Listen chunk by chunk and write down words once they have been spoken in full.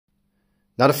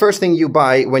Now, the first thing you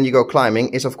buy when you go climbing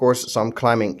is, of course, some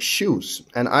climbing shoes.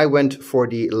 And I went for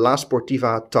the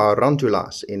Sportiva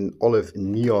Tarantulas in olive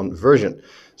neon version.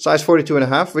 Size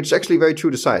 42.5, which is actually very true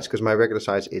to size, because my regular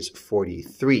size is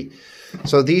 43.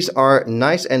 So these are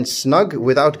nice and snug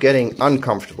without getting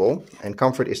uncomfortable. And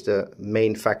comfort is the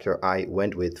main factor I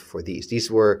went with for these. These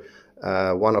were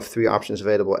one of 3 options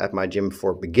available at my gym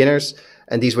for beginners.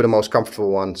 And these were the most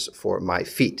comfortable ones for my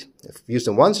feet. I've used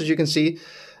them once, as you can see.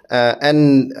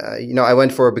 You know, I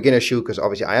went for a beginner shoe because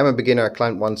obviously I am a beginner. I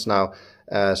climbed once now,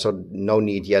 so no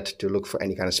need yet to look for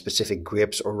any kind of specific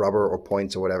grips or rubber or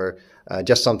points or whatever.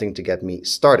 Just something to get me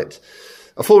started.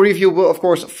 A full review will, of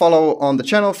course, follow on the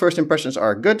channel. First impressions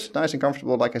are good, nice and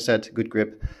comfortable, like I said, good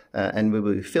grip. And we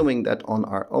will be filming that on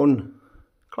our own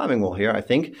climbing wall here, I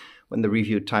think, when the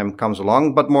review time comes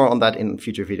along. But more on that in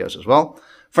future videos as well.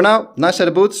 For now, nice set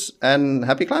of boots and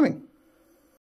happy climbing.